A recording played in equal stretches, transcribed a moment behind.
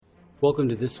Welcome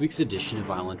to this week's edition of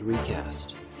Island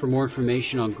Recast. For more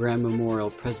information on Grand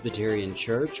Memorial Presbyterian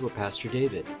Church or Pastor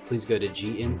David, please go to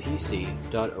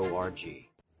gmpc.org.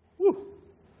 Whew.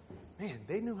 Man,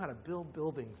 they knew how to build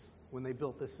buildings when they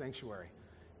built this sanctuary.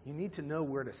 You need to know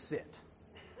where to sit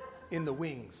in the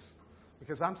wings.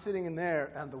 Because I'm sitting in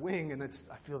there on the wing, and I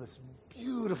feel this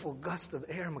beautiful gust of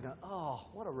air. I'm going, oh,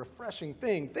 what a refreshing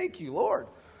thing. Thank you, Lord.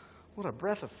 What a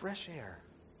breath of fresh air.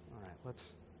 All right,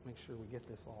 let's make sure we get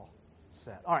this all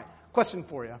set. All right, question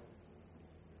for you.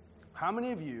 How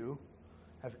many of you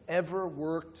have ever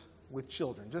worked with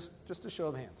children? Just a show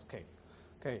of hands.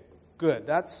 Okay, good.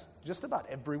 That's just about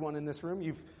everyone in this room.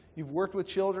 You've worked with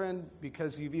children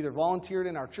because you've either volunteered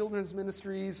in our children's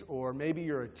ministries, or maybe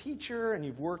you're a teacher and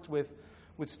you've worked with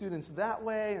students that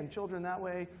way and children that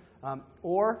way,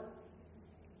 or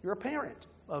you're a parent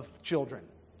of children.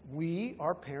 We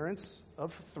are parents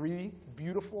of 3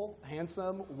 beautiful,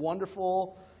 handsome,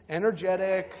 wonderful,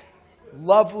 energetic,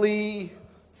 lovely,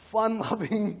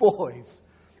 fun-loving boys.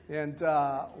 And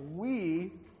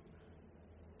we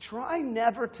try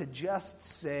never to just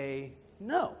say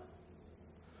no.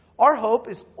 Our hope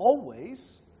is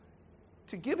always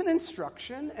to give an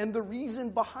instruction and the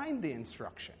reason behind the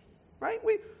instruction, right?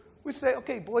 We say,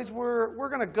 okay, boys, we're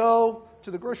going to go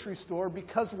to the grocery store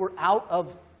because we're out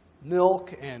of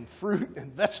milk and fruit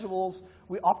and vegetables.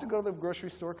 We often go to the grocery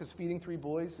store because feeding 3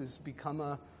 boys has become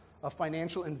a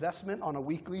financial investment on a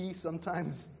weekly,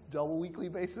 sometimes double weekly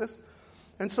basis.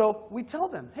 And so we tell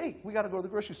them, hey, we got to go to the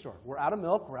grocery store. We're out of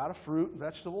milk, we're out of fruit and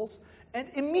vegetables. And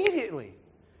immediately,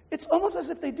 it's almost as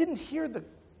if they didn't hear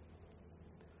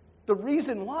the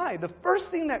reason why. The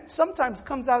first thing that sometimes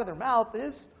comes out of their mouth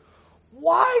is,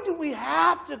 why do we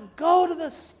have to go to the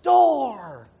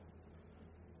store?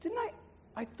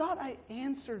 I thought I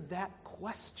answered that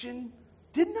question,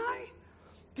 didn't I?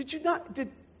 Did you not? Did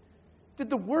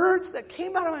the words that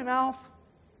came out of my mouth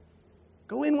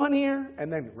go in one ear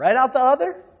and then right out the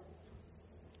other?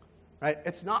 Right?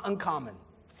 It's not uncommon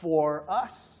for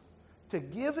us to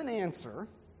give an answer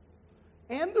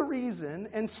and the reason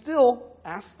and still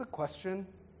ask the question,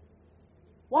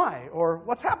 why? Or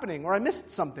what's happening? Or I missed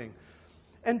something.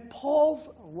 And Paul's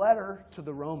letter to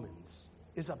the Romans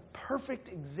is a perfect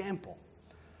example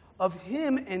of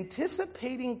him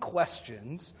anticipating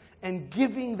questions and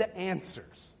giving the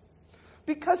answers.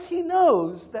 Because he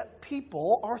knows that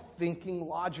people are thinking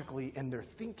logically and they're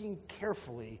thinking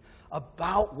carefully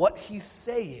about what he's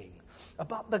saying,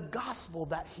 about the gospel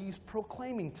that he's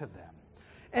proclaiming to them.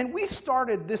 And we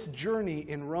started this journey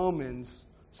in Romans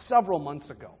several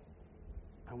months ago.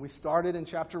 And we started in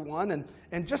chapter 1.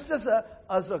 And just as a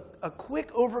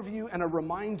quick overview and a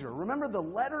reminder, remember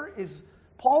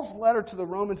Paul's letter to the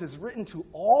Romans is written to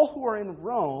all who are in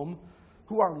Rome,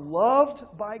 who are loved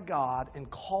by God and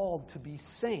called to be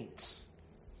saints.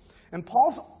 And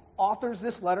Paul authors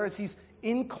this letter as he's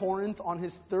in Corinth on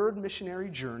his 3rd missionary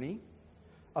journey,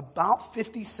 about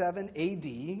 57 AD.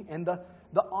 And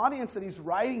the audience that he's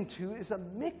writing to is a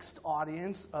mixed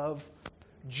audience of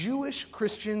Jewish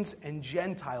Christians and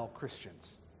Gentile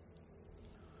Christians.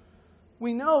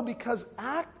 We know because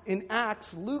in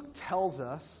Acts, Luke tells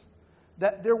us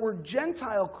that there were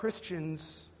Gentile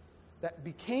Christians that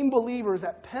became believers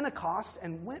at Pentecost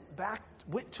and went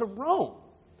to Rome.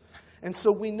 And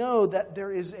so we know that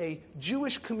there is a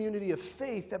Jewish community of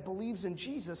faith that believes in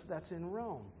Jesus that's in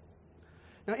Rome.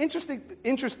 Now,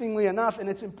 interestingly enough, and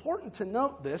it's important to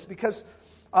note this because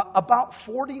about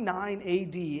 49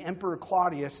 AD, Emperor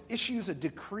Claudius issues a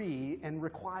decree and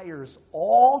requires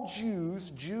all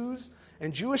Jews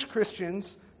and Jewish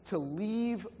Christians to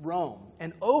leave Rome.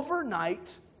 And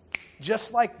overnight,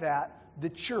 just like that, the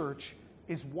church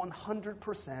is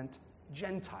 100%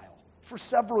 Gentile for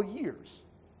several years.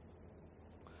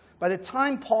 By the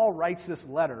time Paul writes this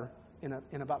letter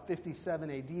in about 57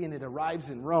 AD and it arrives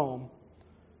in Rome,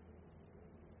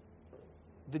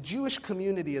 the Jewish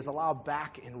community is allowed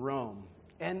back in Rome.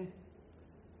 And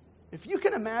if you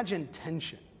can imagine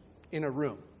tension in a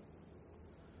room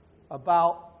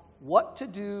about what to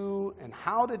do and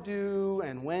how to do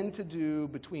and when to do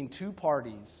between 2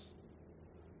 parties,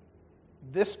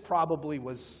 this probably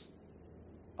was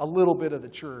a little bit of the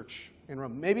church in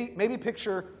Rome. Maybe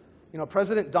picture,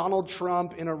 President Donald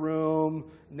Trump in a room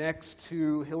next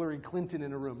to Hillary Clinton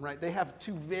in a room, right? They have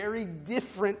 2 very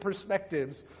different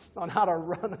perspectives on how to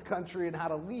run a country and how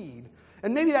to lead.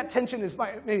 And maybe that tension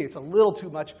maybe it's a little too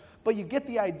much, but you get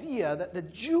the idea that the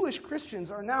Jewish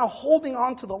Christians are now holding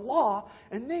on to the law,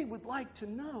 and they would like to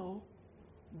know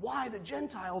why the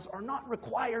Gentiles are not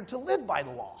required to live by the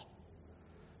law.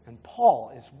 And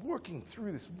Paul is working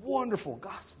through this wonderful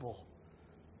gospel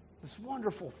This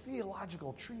wonderful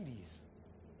theological treatise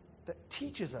that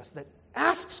teaches us, that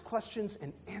asks questions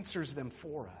and answers them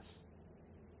for us.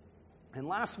 And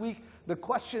last week, the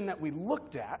question that we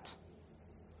looked at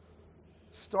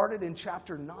started in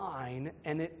chapter 9,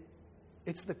 and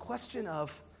it's the question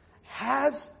of,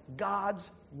 has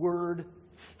God's word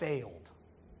failed?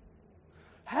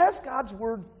 Has God's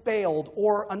word failed?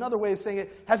 Or another way of saying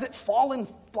it, has it fallen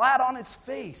flat on its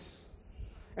face?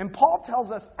 And Paul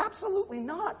tells us, absolutely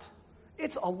not.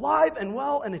 It's alive and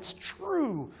well, and it's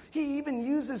true. He even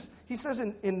uses, he says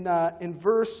in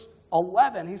verse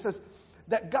 11, he says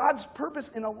that God's purpose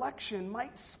in election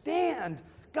might stand.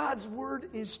 God's word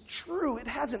is true. It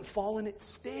hasn't fallen. It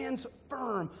stands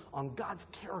firm on God's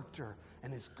character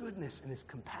and his goodness and his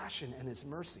compassion and his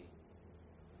mercy.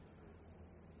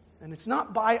 And it's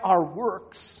not by our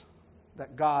works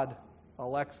that God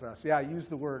elects us. Yeah, I use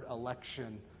the word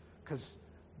election because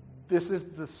this is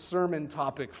the sermon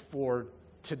topic for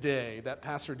today that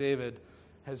Pastor David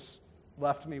has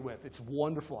left me with. It's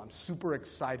wonderful. I'm super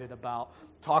excited about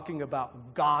talking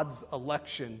about God's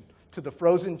election to the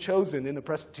frozen chosen in the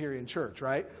Presbyterian Church,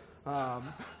 right?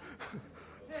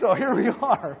 So here we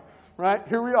are, right?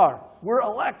 Here we are. We're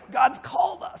elect. God's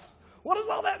called us. What does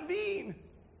all that mean?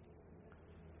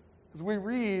 As we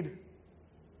read,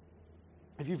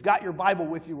 if you've got your Bible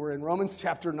with you, we're in Romans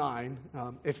chapter 9.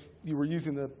 If you were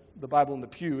using the Bible in the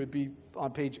pew, it'd be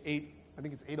on page 8. I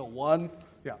think it's 801.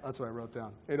 Yeah, that's what I wrote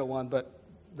down. 801, but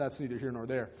that's neither here nor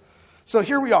there. So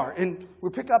here we are, and we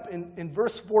pick up in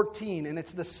verse 14, and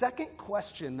it's the second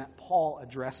question that Paul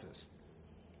addresses.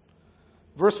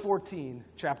 Verse 14,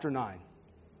 chapter 9. It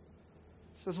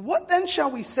says, "What then shall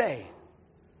we say?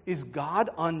 Is God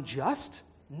unjust?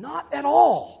 Not at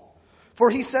all. For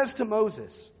he says to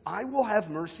Moses, I will have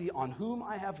mercy on whom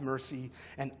I have mercy,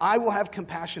 and I will have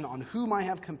compassion on whom I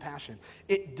have compassion.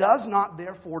 It does not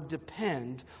therefore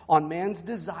depend on man's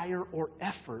desire or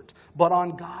effort, but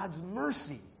on God's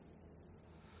mercy."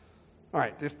 All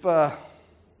right, if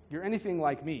you're anything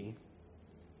like me,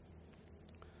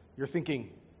 you're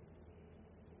thinking,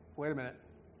 wait a minute,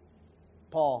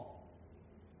 Paul,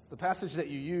 the passage that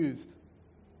you used,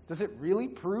 does it really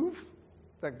prove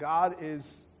that God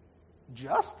is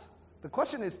just? The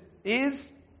question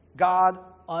is God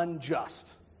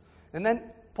unjust? And then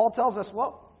Paul tells us,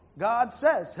 well, God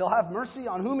says he'll have mercy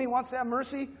on whom he wants to have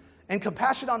mercy and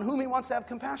compassion on whom he wants to have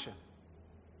compassion.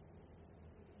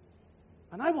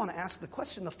 And I want to ask the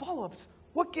question, the follow-up is,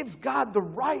 what gives God the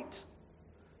right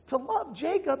to love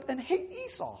Jacob and hate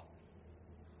Esau?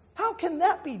 How can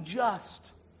that be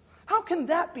just? How can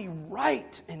that be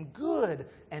right and good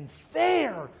and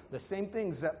fair? The same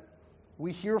things that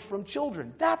we hear from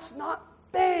children. That's not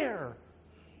fair.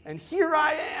 And here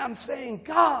I am saying,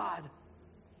 God,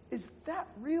 is that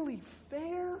really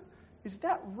fair? Is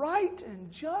that right and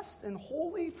just and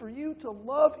holy for you to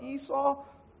love Esau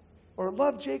or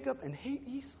love Jacob and hate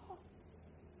Esau?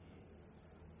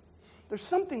 There's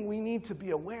something we need to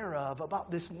be aware of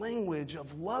about this language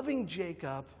of loving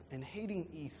Jacob and hating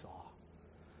Esau.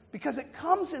 Because it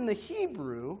comes in the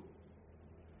Hebrew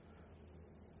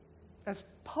as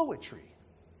poetry.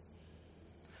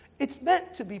 It's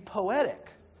meant to be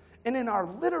poetic. And in our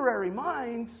literary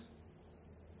minds,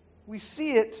 we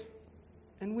see it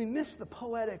and we miss the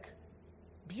poetic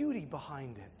beauty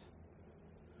behind it.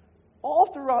 All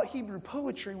throughout Hebrew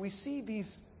poetry, we see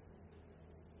these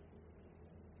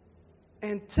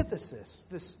antithesis,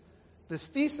 this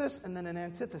thesis and then an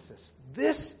antithesis.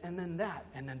 This and then that.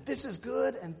 And then this is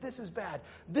good and this is bad.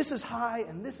 This is high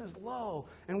and this is low.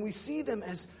 And we see them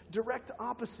as direct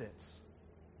opposites.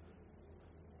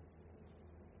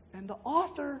 And the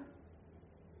author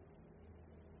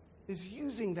is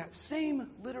using that same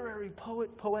literary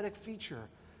poetic feature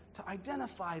to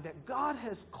identify that God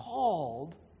has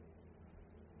called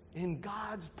in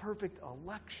God's perfect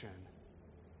election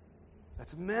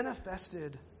that's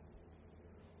manifested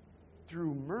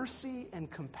through mercy and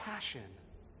compassion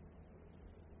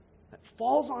that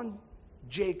falls on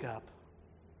Jacob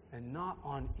and not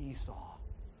on Esau.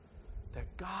 That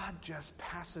God just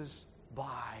passes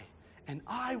by. And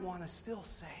I want to still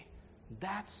say,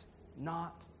 that's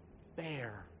not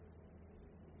fair.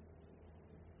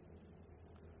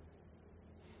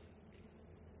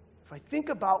 If I think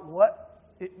about what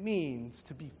it means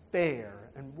to be fair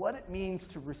and what it means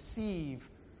to receive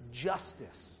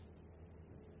justice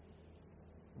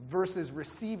versus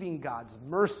receiving God's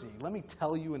mercy, let me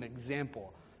tell you an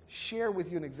example. Share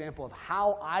with you an example of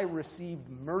how I received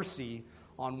mercy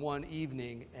on one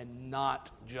evening and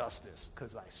not justice,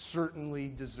 because I certainly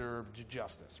deserved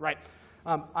justice, right?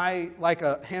 I, like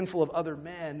a handful of other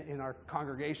men in our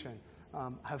congregation,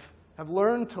 have have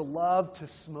learned to love to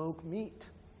smoke meat.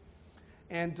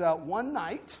 And one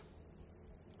night,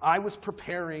 I was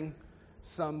preparing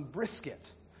some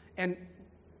brisket. And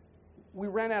we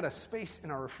ran out of space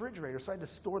in our refrigerator, so I had to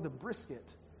store the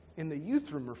brisket in the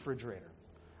youth room refrigerator.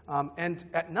 And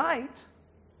at night,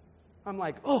 I'm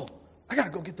like, oh, I got to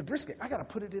go get the brisket. I got to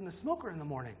put it in the smoker in the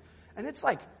morning. And it's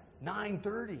like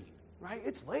 9:30, right?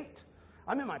 It's late.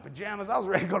 I'm in my pajamas. I was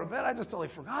ready to go to bed. I just totally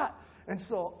forgot. And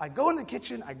so I go in the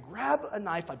kitchen. I grab a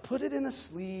knife. I put it in a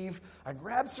sleeve. I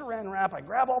grab saran wrap. I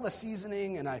grab all the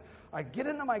seasoning. And I get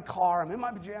into my car. I'm in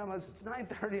my pajamas. It's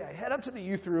 9:30. I head up to the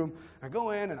youth room. I go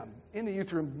in, and I'm in the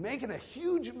youth room making a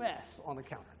huge mess on the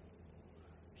counter.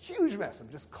 Huge mess. I'm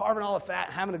just carving all the fat,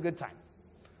 having a good time.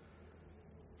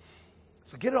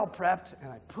 So I get it all prepped, and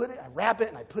I wrap it,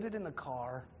 and I put it in the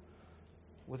car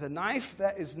with a knife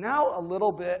that is now a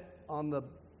little bit on the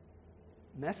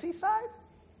messy side,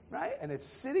 right? And it's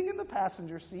sitting in the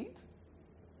passenger seat.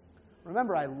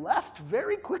 Remember, I left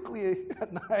very quickly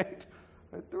at night.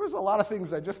 There was a lot of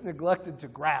things I just neglected to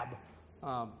grab,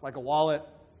 like a wallet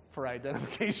for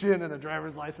identification and a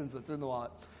driver's license that's in the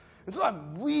wallet. And so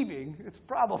I'm leaving. It's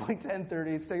probably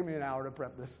 10:30. It's taking me an hour to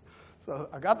prep this. So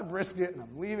I got the brisket, and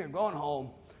I'm leaving. I'm going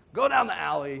home. Go down the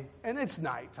alley, and it's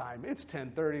nighttime. It's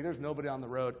 10:30. There's nobody on the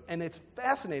road. And it's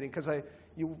fascinating because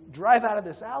you drive out of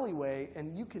this alleyway,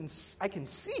 and I can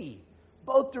see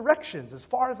both directions as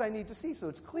far as I need to see, so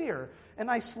it's clear. And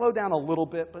I slow down a little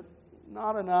bit, but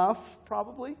not enough,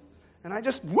 probably. And I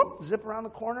just zip around the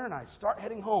corner, and I start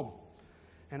heading home.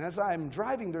 And as I'm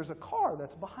driving, there's a car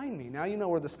that's behind me. Now you know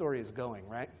where the story is going,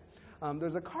 right?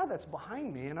 There's a car that's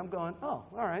behind me, and I'm going, oh,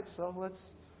 all right, so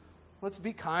let's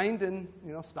be kind and,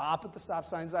 stop at the stop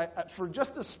signs. For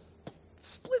just a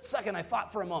split second, I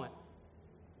thought for a moment,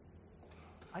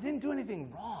 I didn't do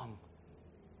anything wrong,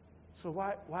 so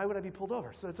why would I be pulled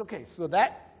over? So it's okay. So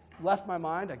that left my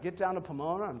mind. I get down to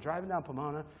Pomona. I'm driving down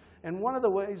Pomona, and one of the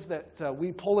ways that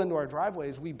we pull into our driveway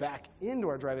is we back into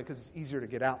our driveway because it's easier to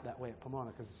get out that way at Pomona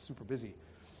because it's super busy.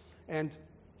 And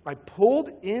I pulled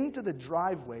into the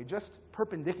driveway, just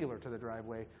perpendicular to the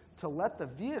driveway, to let the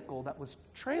vehicle that was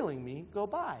trailing me go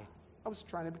by. I was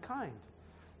trying to be kind.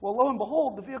 Well, lo and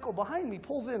behold, the vehicle behind me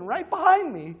pulls in right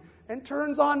behind me and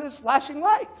turns on his flashing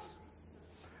lights.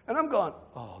 And I'm going,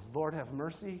 oh, Lord have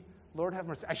mercy, Lord have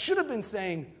mercy. I should have been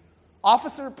saying,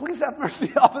 officer, please have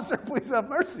mercy, officer, please have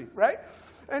mercy, right?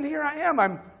 And here I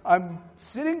am. I'm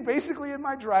sitting basically in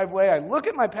my driveway. I look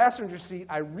at my passenger seat.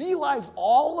 I realize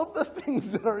all of the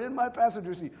things that are in my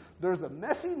passenger seat. There's a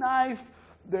messy knife.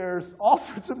 There's all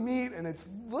sorts of meat, and it's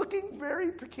looking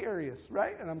very precarious,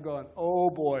 right? And I'm going, oh,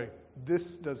 boy,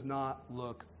 this does not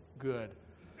look good.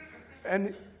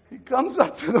 And he comes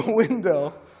up to the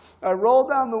window. I roll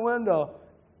down the window.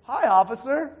 Hi,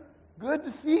 officer. Good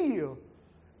to see you.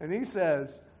 And he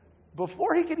says,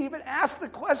 before he can even ask the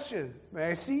question, may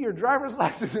I see your driver's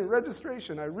license and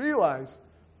registration, I realize,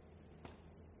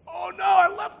 oh, no, I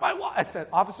left my wallet. I said,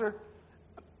 officer,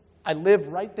 I live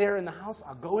right there in the house.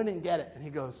 I'll go in and get it. And he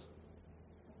goes,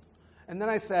 and then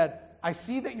I said, I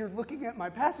see that you're looking at my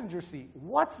passenger seat.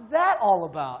 What's that all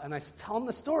about? And I tell him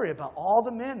the story about all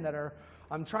the men that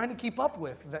I'm trying to keep up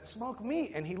with that smoke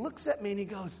meat. And he looks at me and he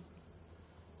goes,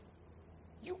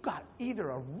 you got either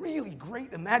a really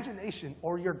great imagination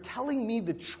or you're telling me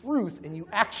the truth and you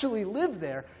actually live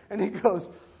there. And he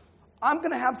goes, I'm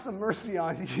going to have some mercy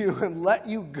on you and let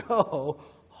you go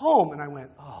home. And I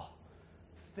went, oh,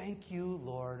 thank you,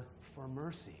 Lord, for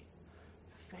mercy.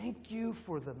 Thank you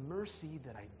for the mercy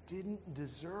that I didn't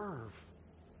deserve.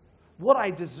 What I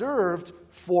deserved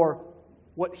for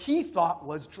what he thought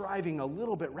was driving a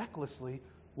little bit recklessly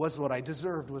was what I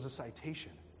deserved was a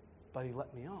citation. But he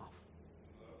let me off.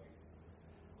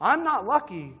 I'm not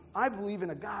lucky. I believe in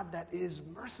a God that is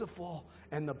merciful.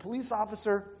 And the police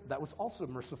officer that was also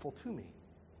merciful to me.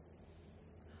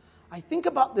 I think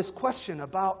about this question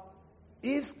about,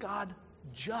 is God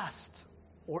just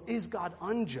or is God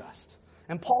unjust?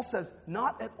 And Paul says,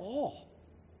 not at all.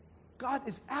 God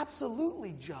is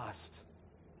absolutely just.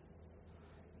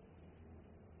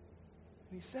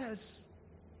 And he says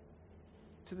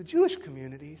to the Jewish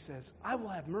community, he says, I will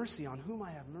have mercy on whom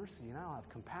I have mercy, and I will have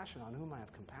compassion on whom I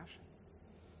have compassion.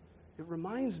 It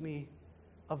reminds me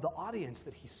of the audience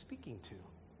that he's speaking to.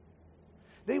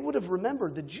 They would have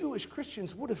remembered, the Jewish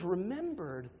Christians would have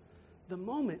remembered the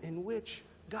moment in which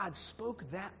God spoke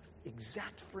that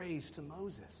exact phrase to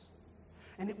Moses.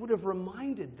 And it would have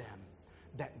reminded them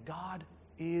that God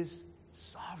is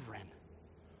sovereign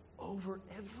over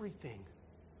everything.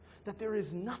 That there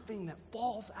is nothing that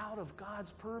falls out of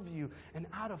God's purview and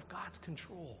out of God's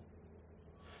control.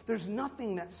 There's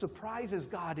nothing that surprises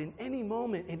God in any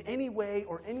moment, in any way,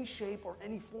 or any shape, or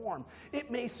any form. It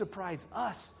may surprise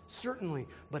us, certainly,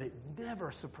 but it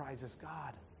never surprises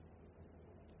God.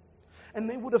 And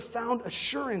they would have found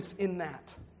assurance in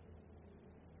that.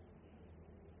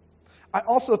 I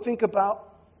also think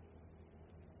about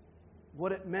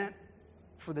what it meant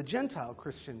for the Gentile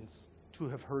Christians to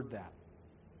have heard that.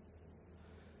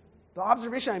 The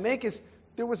observation I make is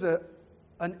there was an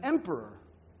emperor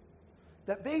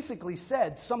that basically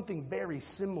said something very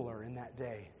similar in that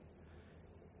day.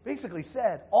 Basically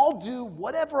said, I'll do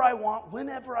whatever I want,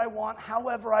 whenever I want,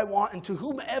 however I want, and to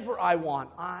whomever I want.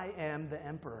 I am the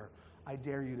emperor. I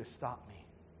dare you to stop me.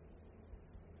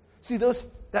 See,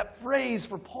 that phrase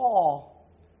for Paul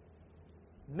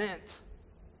meant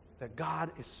that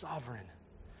God is sovereign.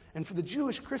 And for the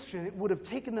Jewish Christian, it would have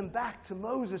taken them back to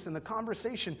Moses and the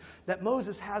conversation that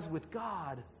Moses has with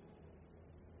God.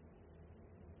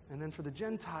 And then for the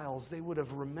Gentiles, they would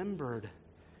have remembered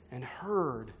and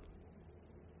heard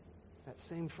that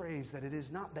same phrase, that it is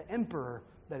not the emperor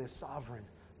that is sovereign,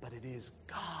 but it is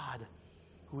God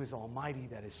who is almighty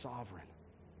that is sovereign.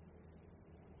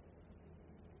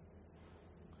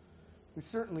 We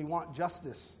certainly want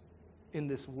justice in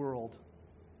this world.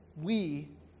 We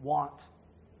want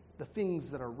the things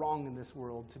that are wrong in this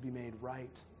world to be made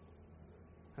right.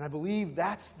 And I believe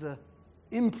that's the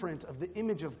imprint of the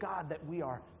image of God that we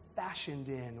are fashioned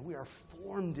in, we are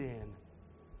formed in,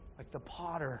 like the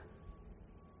potter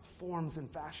forms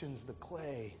and fashions the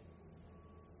clay.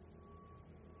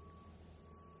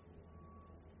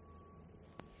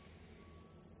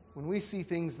 When we see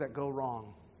things that go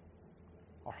wrong,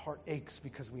 our heart aches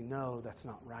because we know that's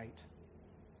not right.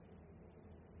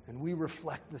 And we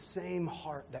reflect the same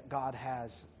heart that God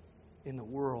has in the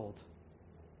world.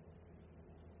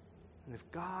 And if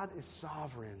God is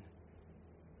sovereign,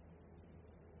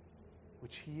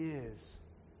 which He is,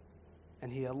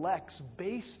 and He elects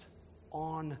based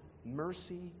on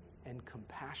mercy and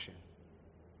compassion,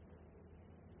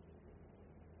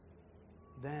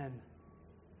 then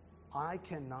I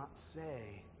cannot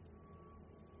say,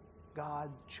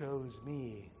 God chose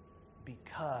me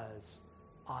because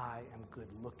I am good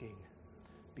looking,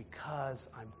 because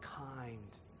I'm kind,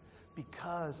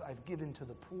 because I've given to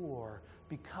the poor,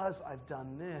 because I've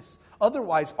done this.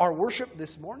 Otherwise, our worship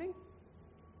this morning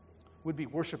would be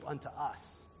worship unto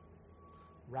us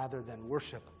rather than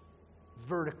worship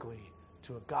vertically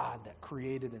to a God that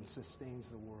created and sustains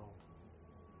the world.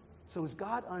 So is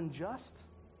God unjust?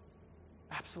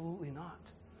 Absolutely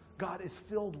not. God is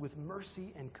filled with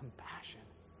mercy and compassion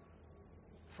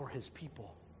for His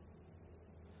people.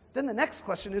 Then the next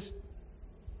question is,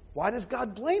 why does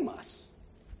God blame us?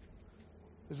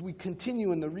 As we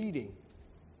continue in the reading.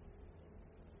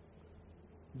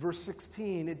 Verse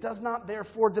 16, it does not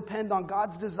therefore depend on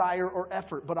God's desire or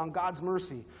effort, but on God's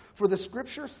mercy. For the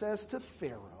Scripture says to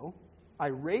Pharaoh, I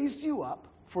raised you up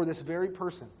for this very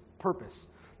purpose,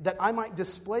 that I might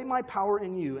display my power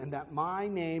in you, and that my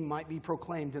name might be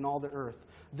proclaimed in all the earth.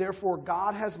 Therefore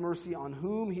God has mercy on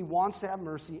whom He wants to have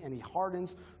mercy, and He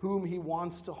hardens whom He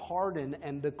wants to harden.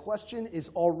 And the question is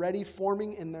already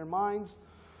forming in their minds.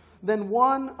 Then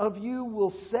one of you will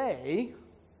say,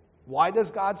 why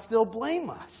does God still blame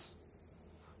us?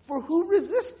 For who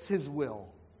resists His will?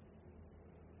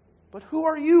 But who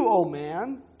are you, O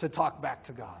man, to talk back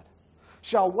to God?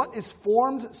 Shall what is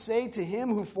formed say to him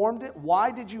who formed it,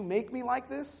 why did you make me like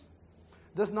this?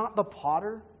 Does not the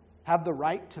potter have the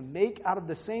right to make out of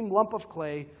the same lump of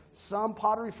clay some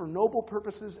pottery for noble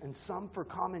purposes and some for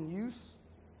common use?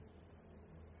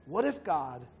 What if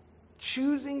God,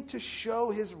 choosing to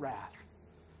show His wrath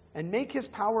and make His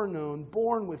power known,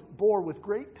 bore with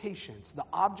great patience the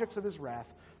objects of His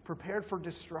wrath prepared for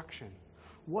destruction?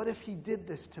 What if He did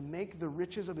this to make the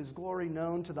riches of His glory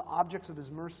known to the objects of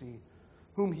His mercy,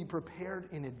 whom He prepared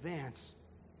in advance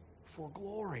for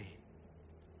glory?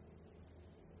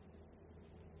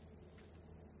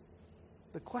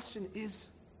 The question is,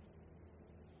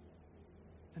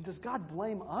 and does God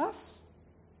blame us?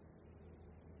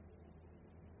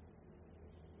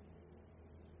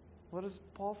 What does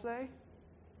Paul say?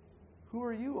 Who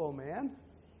are you, O man?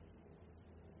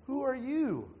 Who are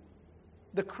you,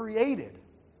 the created,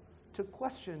 to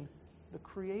question the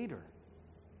Creator?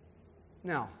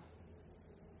 Now,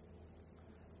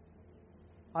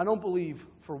 I don't believe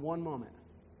for one moment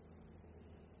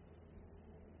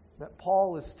that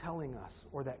Paul is telling us,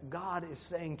 or that God is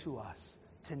saying to us,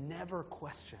 to never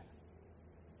question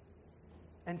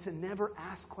and to never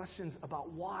ask questions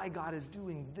about why God is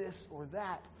doing this or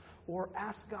that, or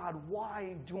ask God,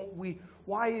 why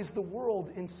is the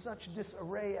world in such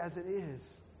disarray as it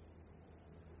is?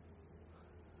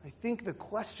 I think the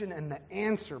question and the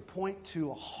answer point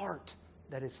to a heart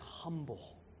that is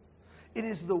humble. It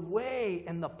is the way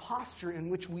and the posture in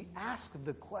which we ask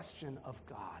the question of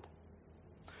God.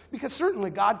 Because certainly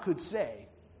God could say,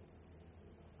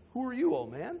 "Who are you,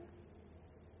 old man?"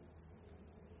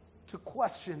 to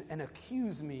question and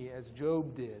accuse me as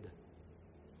Job did.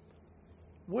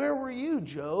 "Where were you,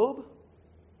 Job,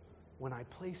 when I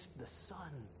placed the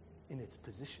sun in its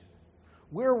position?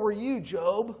 Where were you,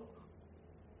 Job,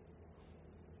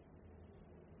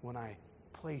 when I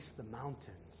placed the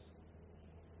mountains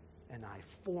and I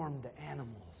formed the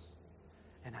animals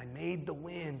and I made the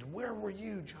wind? Where were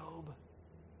you, Job?"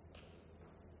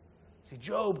 See,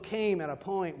 Job came at a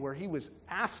point where he was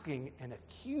asking and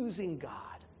accusing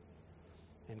God,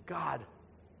 and God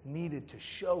needed to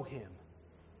show him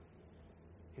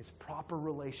his proper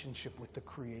relationship with the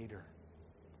Creator.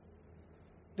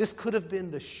 This could have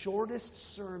been the shortest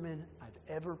sermon I've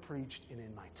ever preached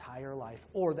in my entire life,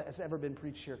 or that has ever been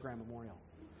preached here at Grand Memorial.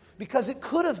 Because it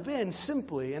could have been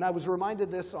simply, and I was reminded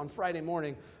this on Friday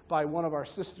morning by one of our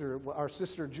sister,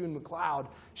 June McLeod.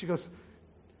 She goes,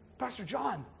 "Pastor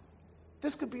John,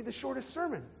 this could be the shortest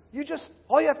sermon.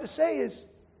 All you have to say is,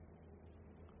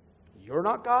 'You're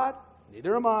not God,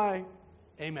 neither am I.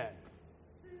 Amen.'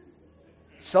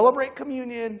 Celebrate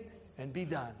communion and be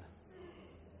done."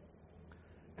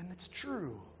 And it's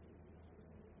true.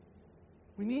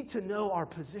 We need to know our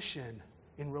position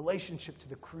in relationship to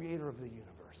the Creator of the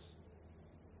universe.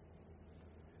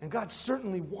 And God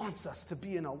certainly wants us to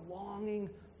be in a longing,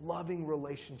 loving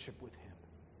relationship with Him.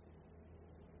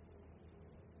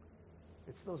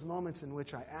 It's those moments in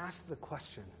which I ask the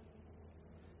question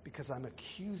because I'm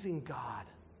accusing God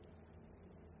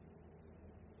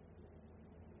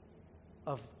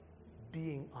of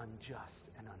being unjust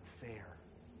and unfair.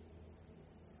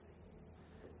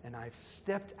 And I've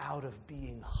stepped out of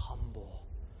being humble.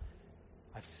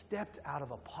 I've stepped out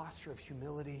of a posture of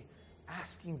humility,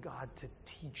 asking God to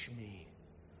teach me.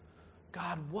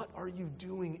 God, what are you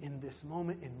doing in this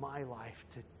moment in my life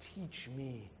to teach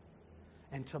me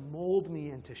and to mold me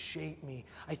and to shape me?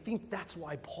 I think that's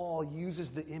why Paul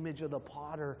uses the image of the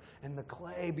potter and the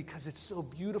clay, because it's so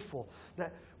beautiful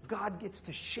that God gets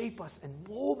to shape us and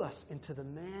mold us into the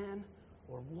man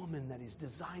or woman that He's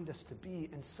designed us to be,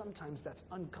 and sometimes that's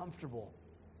uncomfortable.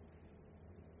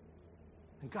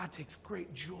 And God takes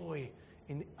great joy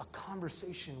in a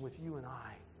conversation with you and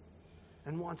I,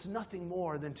 and wants nothing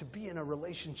more than to be in a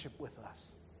relationship with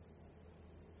us.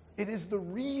 It is the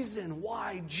reason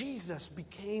why Jesus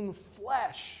became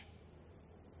flesh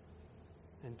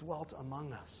and dwelt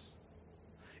among us.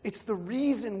 It's the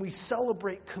reason we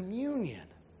celebrate communion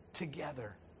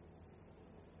together.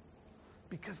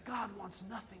 Because God wants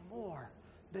nothing more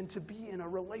than to be in a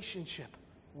relationship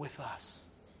with us.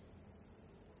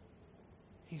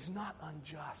 He's not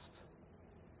unjust.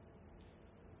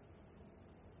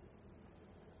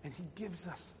 And He gives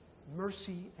us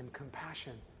mercy and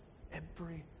compassion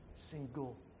every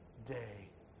single day,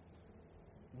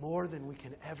 more than we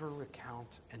can ever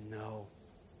recount and know.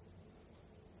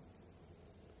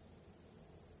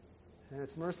 And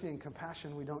it's mercy and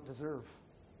compassion we don't deserve.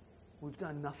 We've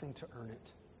done nothing to earn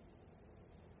it.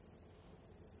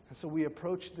 And so we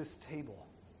approach this table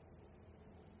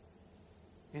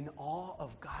in awe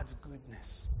of God's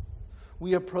goodness.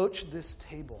 We approach this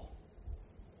table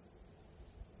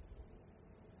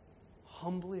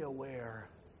humbly aware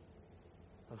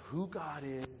of who God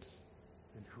is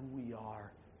and who we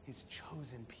are, His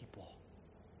chosen people,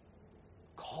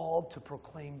 called to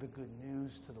proclaim the good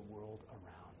news to the world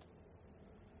around.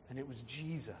 And it was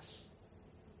Jesus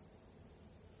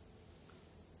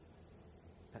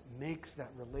that makes that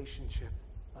relationship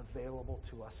available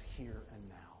to us here and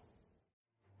now.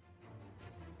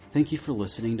 Thank you for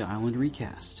listening to Island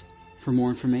Recast. For more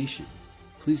information,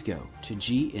 please go to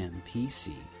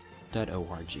gmpc.org.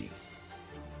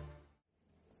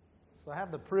 So I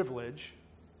have the privilege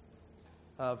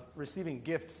of receiving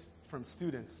gifts from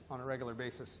students on a regular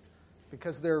basis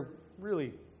because they're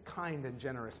really kind and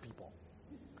generous people.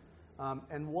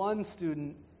 And one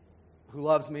student who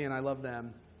loves me and I love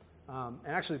them, and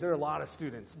actually there are a lot of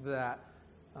students that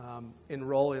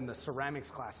enroll in the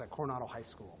ceramics class at Coronado High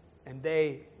School, and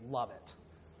they love it.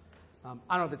 I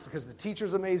don't know if it's because the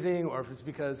teacher's amazing or if it's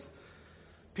because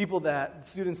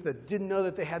students that didn't know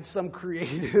that they had some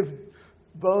creative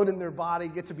bone in their body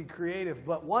get to be creative.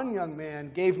 But one young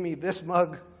man gave me this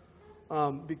mug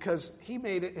because he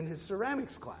made it in his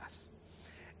ceramics class.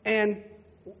 And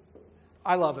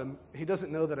I love him. He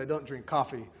doesn't know that I don't drink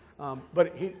coffee,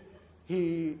 but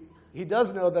he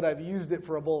does know that I've used it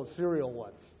for a bowl of cereal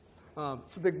once.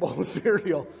 It's a big bowl of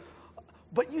cereal.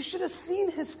 But you should have seen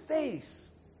his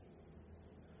face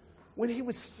when he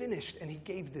was finished and he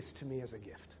gave this to me as a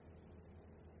gift.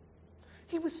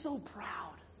 He was so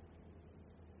proud.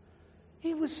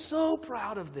 He was so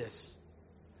proud of this.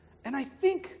 And I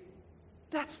think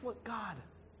that's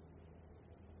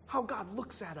how God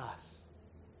looks at us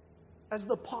as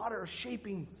the potter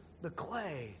shaping the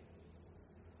clay.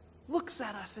 Looks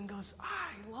at us and goes,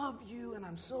 I love you and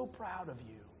I'm so proud of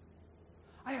you.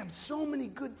 I have so many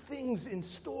good things in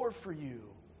store for you.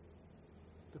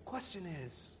 The question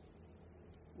is,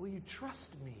 will you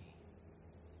trust me?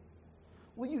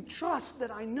 Will you trust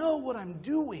that I know what I'm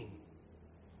doing?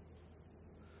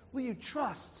 Will you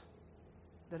trust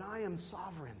that I am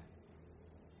sovereign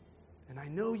and I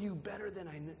know you better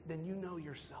than you know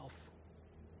yourself?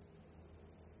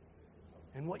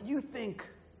 And what you think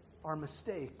are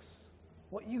mistakes,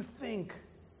 what you think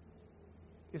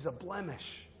is a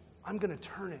blemish, I'm going to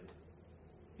turn it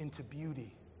into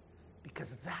beauty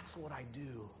because that's what I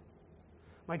do.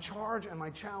 My charge and my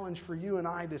challenge for you and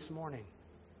I this morning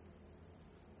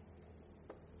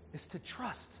is to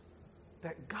trust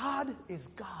that God is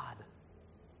God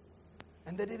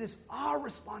and that it is our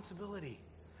responsibility,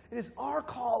 it is our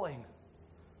calling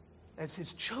as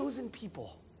his chosen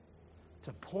people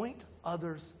to point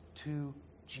others to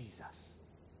Jesus.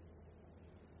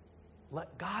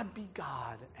 Let God be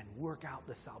God and work out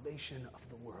the salvation of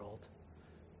the world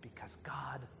because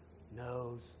God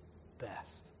knows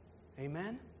best.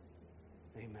 Amen?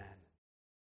 Amen.